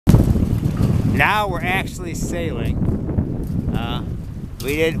Now we're actually sailing.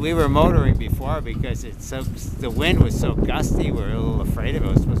 We were motoring before because the wind was so gusty. We were a little afraid of it.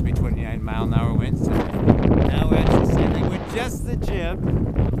 It was supposed to be 29-mile-an-hour winds today. Now we're actually sailing with just the jib,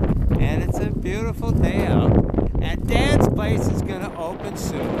 and it's a beautiful day out. And Dad's place is going to open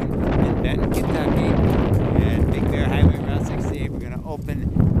soon in Benton, Kentucky, and Big Bear Highway Route 68. We're going to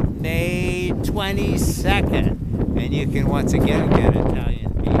open May 22nd, and you can once again get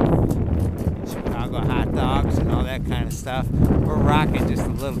Italian beef, Chicago hot dogs, and all that kind of stuff. We're rocking just a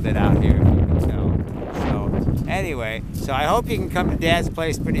little bit out here, if you can tell. So anyway, so I hope you can come to Dad's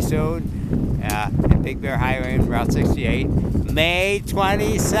place pretty soon at Big Bear Highway and Route 68, May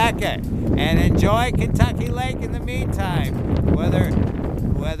 22nd, and enjoy Kentucky Lake in the meantime. Whether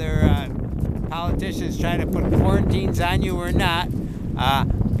politicians try to put quarantines on you or not,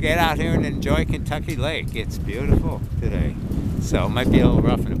 get out here and enjoy Kentucky Lake. It's beautiful today. So it might be a little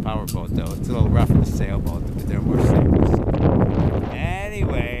rough in a powerboat, though. It's a little rough in a sailboat, but they're more sailboats.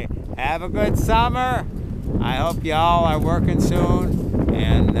 Anyway, have a good summer. I hope y'all are working soon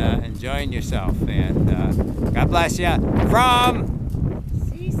and enjoying yourself. And God bless you from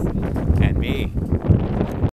Cece and me.